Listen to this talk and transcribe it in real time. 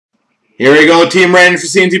Here we go, Team Randoms for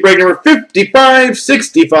C&C break number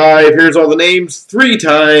 5565. Here's all the names 3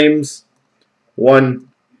 times. 1,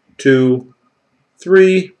 2,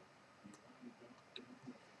 3.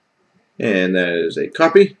 And that is a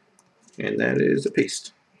copy. And that is a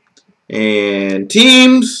paste. And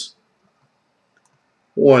teams.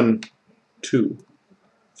 1, 2,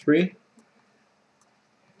 3.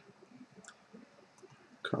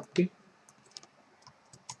 Copy.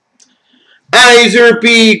 Iser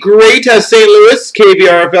B. Great has St. Louis.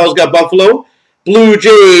 KVRFL's got Buffalo. Blue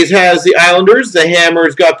Jays has the Islanders. The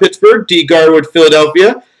Hammers got Pittsburgh. D. Garwood,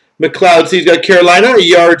 Philadelphia. McLeod C's got Carolina.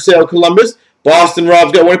 Yard Sale, Columbus. Boston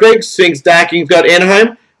Rob's got Winnipeg. Sphinx Dacking's got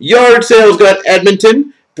Anaheim. Yard Sale's got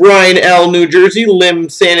Edmonton. Brian L. New Jersey. Lim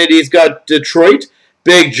Sanity's got Detroit.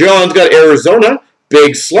 Big John's got Arizona.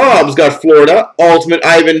 Big Slob's got Florida. Ultimate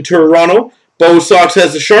Ivan, Toronto. Bo Sox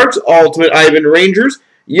has the Sharks. Ultimate Ivan, Rangers.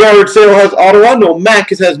 Yard Sale has Ottawa.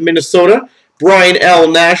 Nomakis has Minnesota. Brian L.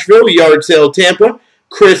 Nashville. Yard Sale Tampa.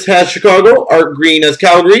 Chris has Chicago. Art Green has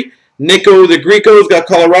Calgary. Nico the Greco's got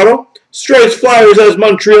Colorado. Stripes Flyers has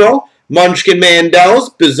Montreal. Munchkin Man Dallas.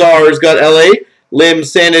 Bizarre's got LA. Lim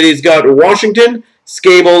Sanity's got Washington.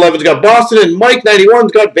 Scable 11's got Boston. And Mike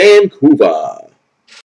 91's got Vancouver.